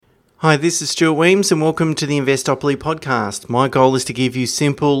Hi, this is Stuart Weems and welcome to the Investopoly podcast. My goal is to give you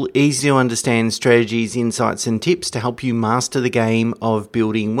simple, easy to understand strategies, insights and tips to help you master the game of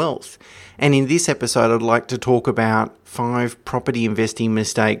building wealth. And in this episode, I'd like to talk about 5 property investing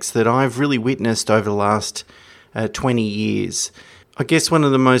mistakes that I've really witnessed over the last 20 years. I guess one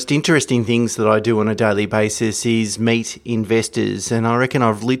of the most interesting things that I do on a daily basis is meet investors, and I reckon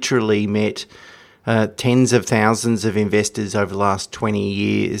I've literally met tens of thousands of investors over the last 20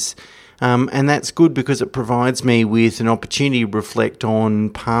 years. And that's good because it provides me with an opportunity to reflect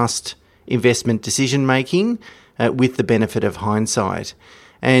on past investment decision making with the benefit of hindsight.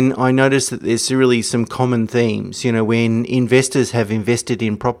 And I notice that there's really some common themes. You know, when investors have invested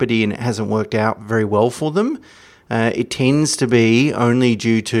in property and it hasn't worked out very well for them, it tends to be only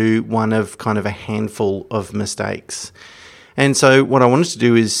due to one of kind of a handful of mistakes. And so what I wanted to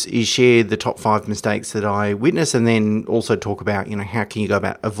do is share the top 5 mistakes that I witnessed, and then also talk about, how can you go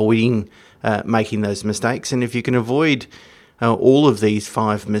about avoiding making those mistakes. And if you can avoid all of these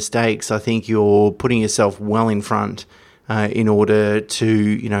 5 mistakes, I think you're putting yourself well in front in order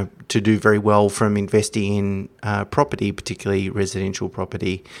to do very well from investing in property, particularly residential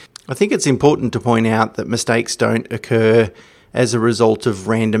property. I think it's important to point out that mistakes don't occur as a result of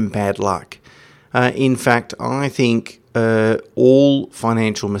random bad luck. In fact, I think all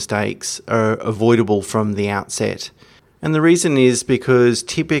financial mistakes are avoidable from the outset. And the reason is because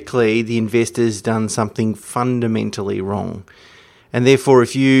typically the investor's done something fundamentally wrong. And therefore,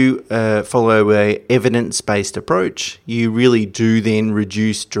 if you follow an evidence-based approach, you really do then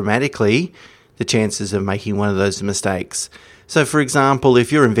reduce dramatically the chances of making one of those mistakes. So, for example,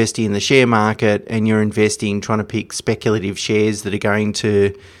 if you're investing in the share market and you're trying to pick speculative shares that are going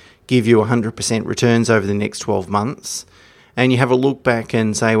to give you 100% returns over the next 12 months, and you have a look back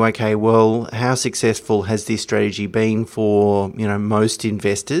and say, okay, well, how successful has this strategy been for, most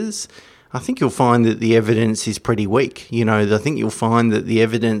investors? I think you'll find that the evidence is pretty weak. I think you'll find that the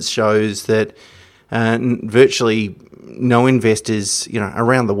evidence shows that virtually no investors,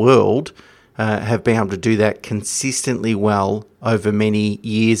 around the world have been able to do that consistently well over many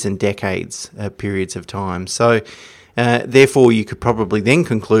years and decades, periods of time. So, therefore, you could probably then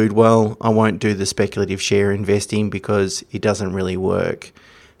conclude, well, I won't do the speculative share investing because it doesn't really work.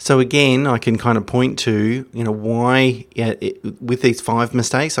 So again, I can kind of point to, why, with these 5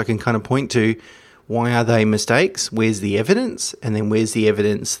 mistakes, I can kind of point to why are they mistakes, where's the evidence, and then where's the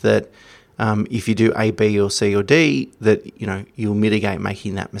evidence that if you do A, B, or C, or D, that, you'll mitigate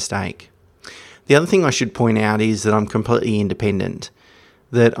making that mistake. The other thing I should point out is that I'm completely independent,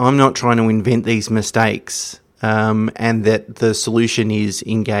 that I'm not trying to invent these mistakes. And that the solution is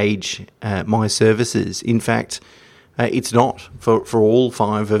engage my services. In fact, it's not for all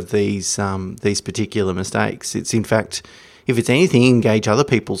 5 of these particular mistakes. It's in fact, if it's anything, engage other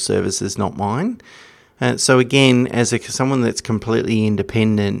people's services, not mine. So again, as someone that's completely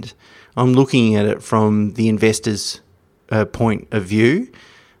independent, I'm looking at it from the investor's point of view.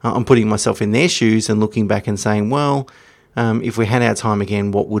 I'm putting myself in their shoes and looking back and saying, well, if we had our time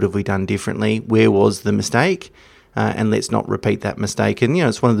again, what would have we done differently? Where was the mistake? And let's not repeat that mistake. And,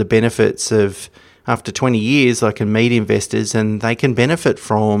 it's one of the benefits of after 20 years, I can meet investors and they can benefit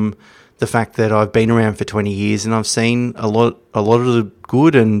from the fact that I've been around for 20 years and I've seen a lot of the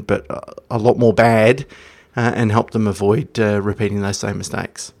good but a lot more bad and help them avoid repeating those same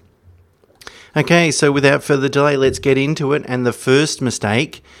mistakes. Okay, so without further delay, let's get into it. And the first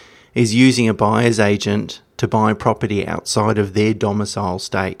mistake is using a buyer's agent to buy property outside of their domicile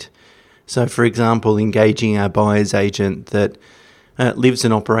state. So, for example, engaging a buyer's agent that lives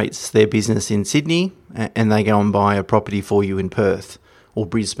and operates their business in Sydney and they go and buy a property for you in Perth or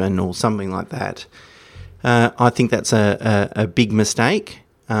Brisbane or something like that. I think that's a big mistake.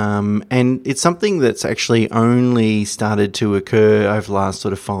 And it's something that's actually only started to occur over the last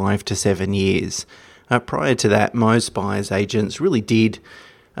sort of 5 to 7 years. Prior to that, most buyer's agents really did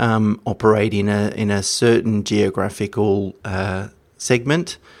operate in a certain geographical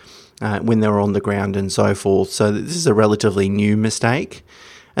segment when they were on the ground and so forth. So this is a relatively new mistake.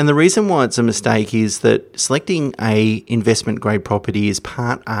 And the reason why it's a mistake is that selecting a investment grade property is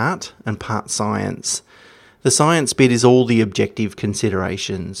part art and part science. The science bit is all the objective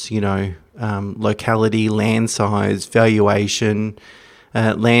considerations, locality, land size, valuation,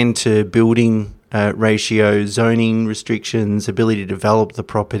 land to building ratio, zoning restrictions, ability to develop the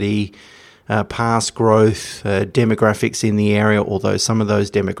property, past growth, demographics in the area, although some of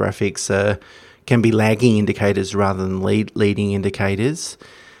those demographics can be lagging indicators rather than leading indicators.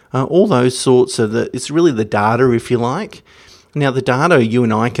 All those sorts of it's really the data, if you like. Now, the data you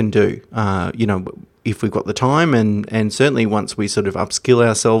and I can do, if we've got the time, and certainly once we sort of upskill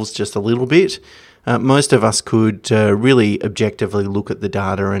ourselves just a little bit, most of us could really objectively look at the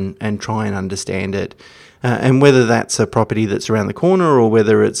data and try and understand it. And whether that's a property that's around the corner or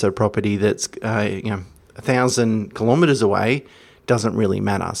whether it's a property that's 1,000 kilometres away doesn't really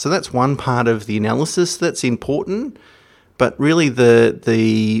matter. So that's one part of the analysis that's important. But really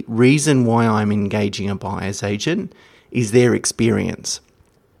the reason why I'm engaging a buyer's agent is their experience.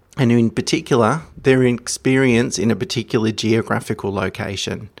 And in particular, their experience in a particular geographical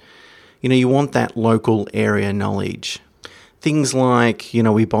location. You want that local area knowledge. Things like,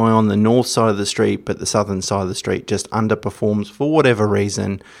 we buy on the north side of the street, but the southern side of the street just underperforms for whatever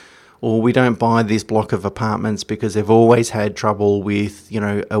reason. Or we don't buy this block of apartments because they've always had trouble with,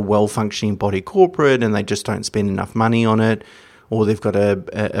 a well-functioning body corporate and they just don't spend enough money on it. Or they've got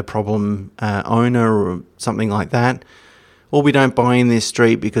a problem owner or something like that. Or we don't buy in this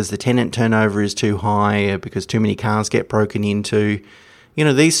street because the tenant turnover is too high or because too many cars get broken into.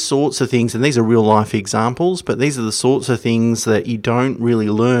 These sorts of things, and these are real life examples, but these are the sorts of things that you don't really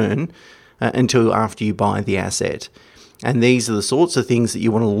learn until after you buy the asset. And these are the sorts of things that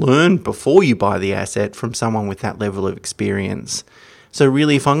you want to learn before you buy the asset from someone with that level of experience. So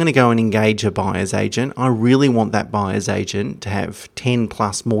really, if I'm going to go and engage a buyer's agent, I really want that buyer's agent to have 10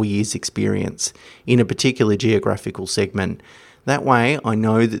 plus more years experience in a particular geographical segment. That way, I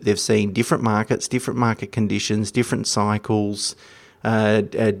know that they've seen different markets, different market conditions, different cycles,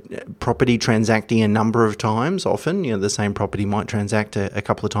 property transacting a number of times. Often, the same property might transact a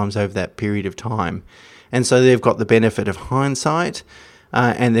couple of times over that period of time. And so they've got the benefit of hindsight,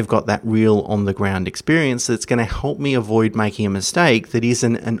 and they've got that real on-the-ground experience that's going to help me avoid making a mistake that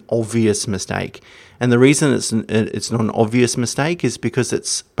isn't an obvious mistake. And the reason it's not an obvious mistake is because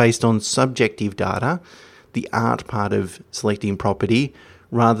it's based on subjective data, the art part of selecting property,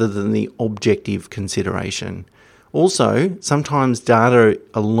 rather than the objective consideration. Also, sometimes data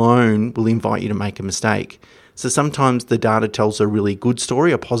alone will invite you to make a mistake. So sometimes the data tells a really good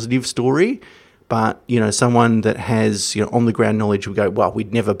story, a positive story, but someone that has on-the-ground knowledge will go, well,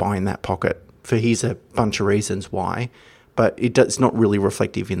 we'd never buy in that pocket for here's a bunch of reasons why, but it's not really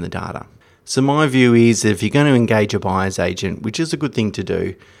reflective in the data. So my view is if you're going to engage a buyer's agent, which is a good thing to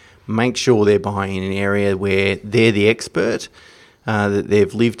do, make sure they're buying in an area where they're the expert, that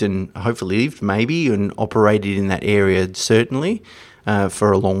they've lived and hopefully lived maybe and operated in that area certainly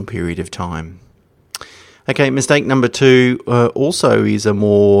for a long period of time. Okay, mistake number 2 also is a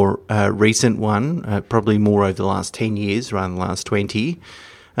more recent one, probably more over the last 10 years rather than the last 20.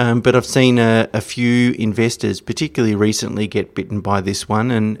 But I've seen a few investors, particularly recently, get bitten by this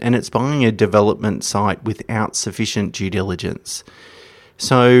one, and it's buying a development site without sufficient due diligence.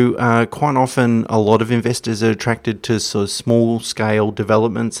 So quite often a lot of investors are attracted to sort of small-scale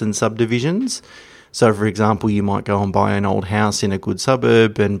developments and subdivisions. So, for example, you might go and buy an old house in a good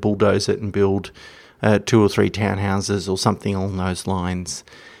suburb and bulldoze it and build 2 or 3 townhouses or something along those lines.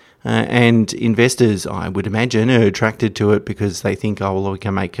 And investors, I would imagine, are attracted to it because they think, we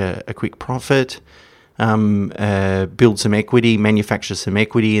can make a quick profit, build some equity, manufacture some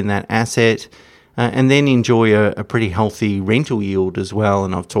equity in that asset, and then enjoy a pretty healthy rental yield as well.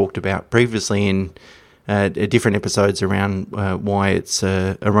 And I've talked about previously in different episodes around why it's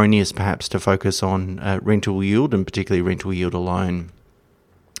erroneous perhaps to focus on rental yield and particularly rental yield alone.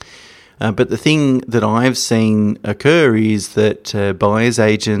 But the thing that I've seen occur is that buyers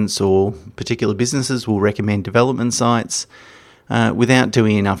agents or particular businesses will recommend development sites without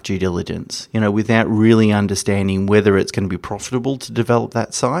doing enough due diligence, without really understanding whether it's going to be profitable to develop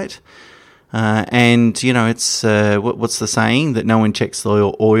that site. It's what's the saying that no one checks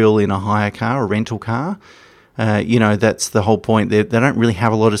the oil in a hire car or rental car. That's the whole point. They don't really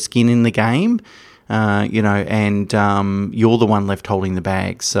have a lot of skin in the game. And you're the one left holding the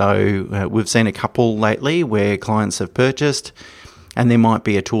bag. So we've seen a couple lately where clients have purchased and there might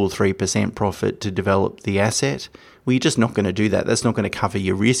be a 2 or 3% profit to develop the asset. Well, you're just not going to do that. That's not going to cover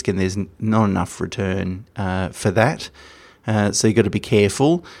your risk and there's not enough return for that. So you've got to be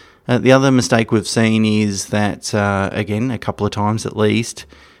careful. The other mistake we've seen is that, again, a couple of times at least,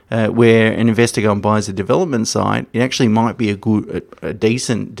 where an investor goes and buys a development site, it actually might be a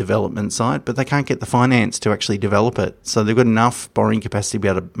decent development site, but they can't get the finance to actually develop it. So they've got enough borrowing capacity to be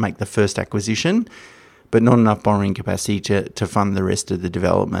able to make the first acquisition, but not enough borrowing capacity to fund the rest of the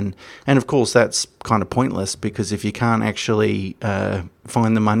development. And of course, that's kind of pointless because if you can't actually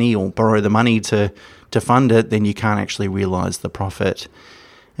find the money or borrow the money to fund it, then you can't actually realise the profit.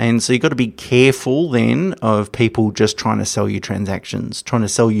 And so you've got to be careful then of people just trying to sell you transactions, trying to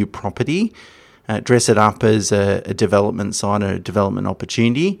sell you property, dress it up as a development site or a development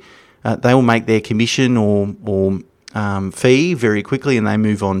opportunity, they will make their commission or fee very quickly, and they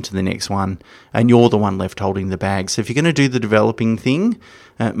move on to the next one, and you're the one left holding the bag. So if you're going to do the developing thing,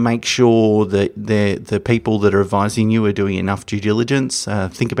 make sure that the people that are advising you are doing enough due diligence.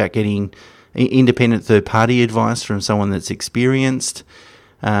 Think about getting independent third-party advice from someone that's experienced,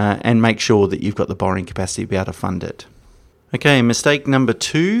 and make sure that you've got the borrowing capacity to be able to fund it. Okay, mistake number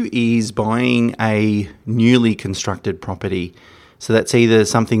 2 is buying a newly constructed property. So that's either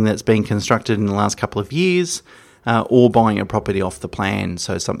something that's been constructed in the last couple of years, or buying a property off the plan,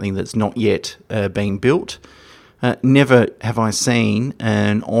 so something that's not yet being built. Never have I seen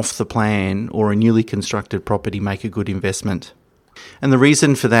an off-the-plan or a newly constructed property make a good investment. And the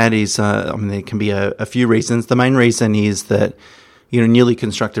reason for that is, there can be a few reasons. The main reason is that newly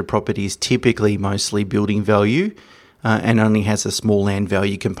constructed property is typically mostly building value and only has a small land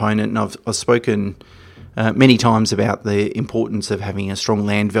value component. And I've spoken many times about the importance of having a strong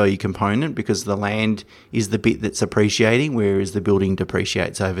land value component, because the land is the bit that's appreciating, whereas the building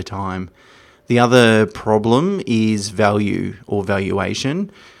depreciates over time. The other problem is value or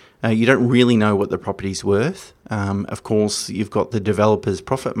valuation. You don't really know what the property's worth. Of course, you've got the developer's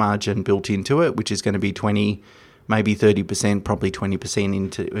profit margin built into it, which is going to be 20, maybe 30%, probably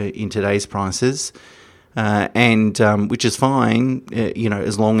 20% in today's prices. Which is fine,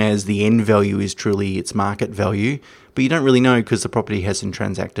 as long as the end value is truly its market value. But you don't really know because the property hasn't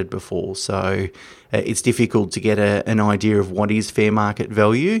transacted before. So it's difficult to get an idea of what is fair market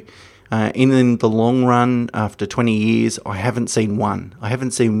value. In the long run, after 20 years, I haven't seen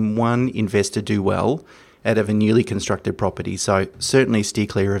one investor do well out of a newly constructed property. So certainly steer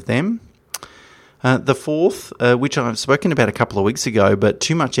clear of them. The fourth, which I've spoken about a couple of weeks ago, but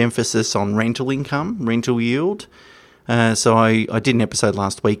too much emphasis on rental income, rental yield. So I did an episode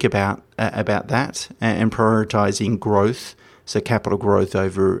last week about that and prioritising growth, so capital growth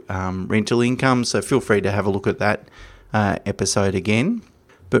over rental income. So feel free to have a look at that episode again.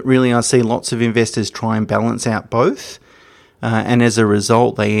 But really, I see lots of investors try and balance out both. And as a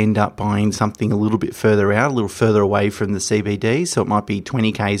result, they end up buying something a little bit further out, a little further away from the CBD. So it might be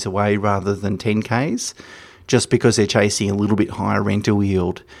 20 Ks away rather than 10 Ks, just because they're chasing a little bit higher rental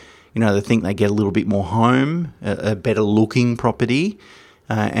yield. They think they get a little bit more home, a better looking property,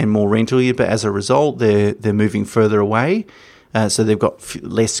 and more rental yield. But as a result, they're moving further away. So they've got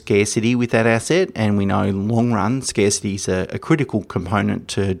less scarcity with that asset. And we know in the long run, scarcity is a critical component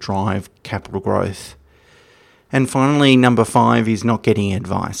to drive capital growth. And finally, number 5 is not getting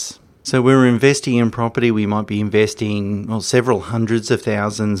advice. So we're investing in property. We might be investing several hundreds of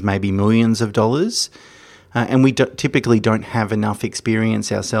thousands, maybe millions of dollars. And we typically don't have enough experience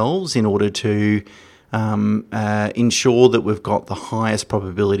ourselves in order to ensure that we've got the highest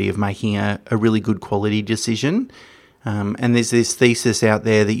probability of making a really good quality decision. And there's this thesis out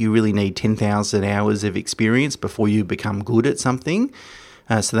there that you really need 10,000 hours of experience before you become good at something.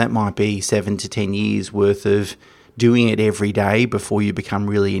 So that might be 7 to 10 years worth of doing it every day before you become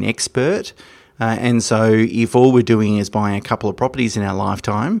really an expert. And so if all we're doing is buying a couple of properties in our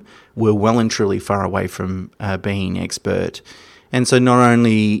lifetime, we're well and truly far away from being an expert. And so not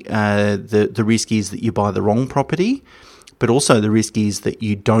only the risk is that you buy the wrong property, but also the risk is that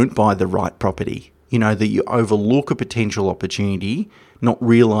you don't buy the right property. That you overlook a potential opportunity, not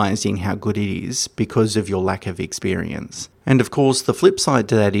realising how good it is because of your lack of experience. And of course, the flip side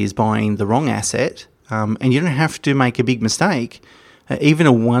to that is buying the wrong asset, and you don't have to make a big mistake. Even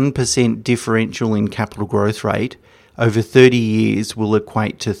a 1% differential in capital growth rate over 30 years will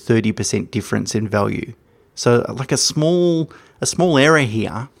equate to 30% difference in value. So like a small error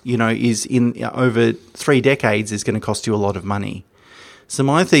here, is in over 3 decades is going to cost you a lot of money. So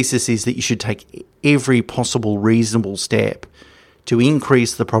my thesis is that you should take every possible reasonable step to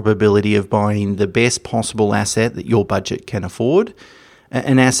increase the probability of buying the best possible asset that your budget can afford,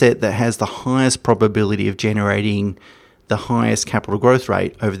 an asset that has the highest probability of generating the highest capital growth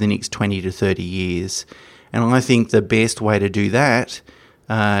rate over the next 20 to 30 years. And I think the best way to do that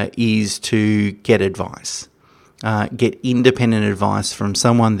is to get advice. Get independent advice from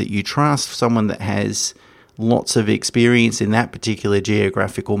someone that you trust, someone that has lots of experience in that particular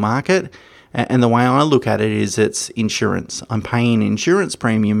geographical market. And the way I look at it is it's insurance. I'm paying an insurance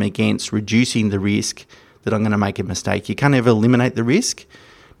premium against reducing the risk that I'm going to make a mistake. You can't ever eliminate the risk.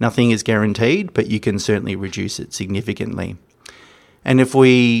 Nothing is guaranteed, but you can certainly reduce it significantly. And if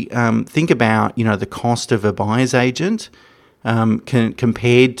we think about, the cost of a buyer's agent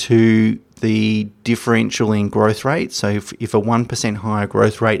compared to the differential in growth rate, so if a 1% higher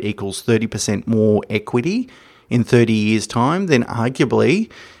growth rate equals 30% more equity in 30 years' time, then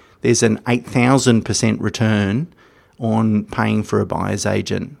arguably there's an 8,000% return on paying for a buyer's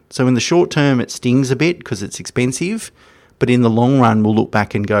agent. So in the short term, it stings a bit because it's expensive, but in the long run, we'll look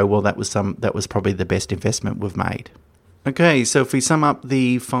back and go, well, that was probably the best investment we've made. Okay, so if we sum up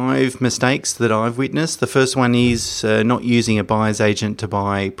the 5 mistakes that I've witnessed, the first one is not using a buyer's agent to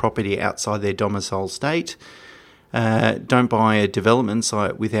buy property outside their domicile state. Don't buy a development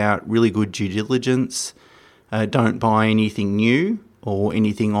site without really good due diligence. Don't buy anything new or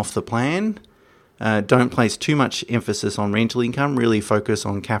anything off the plan. Don't place too much emphasis on rental income, really focus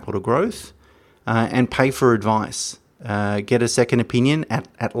on capital growth. And pay for advice. Get a second opinion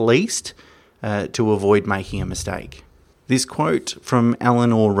at least to avoid making a mistake. This quote from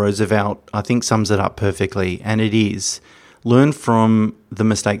Eleanor Roosevelt, I think, sums it up perfectly, and it is, learn from the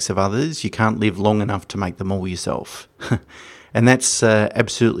mistakes of others. You can't live long enough to make them all yourself. And that's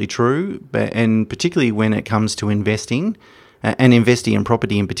absolutely true, and particularly when it comes to investing, and investing in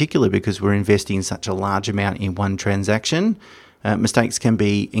property in particular, because we're investing such a large amount in one transaction. Mistakes can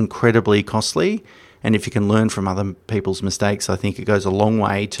be incredibly costly, and if you can learn from other people's mistakes, I think it goes a long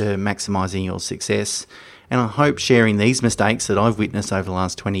way to maximising your success. And I hope sharing these mistakes that I've witnessed over the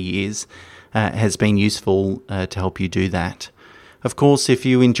last 20 years has been useful to help you do that. Of course, if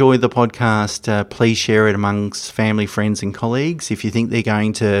you enjoy the podcast, please share it amongst family, friends and colleagues if you think they're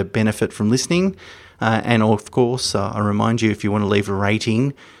going to benefit from listening. And of course, I remind you, if you want to leave a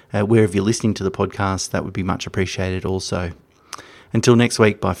rating wherever you're listening to the podcast, that would be much appreciated also. Until next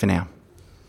week, bye for now.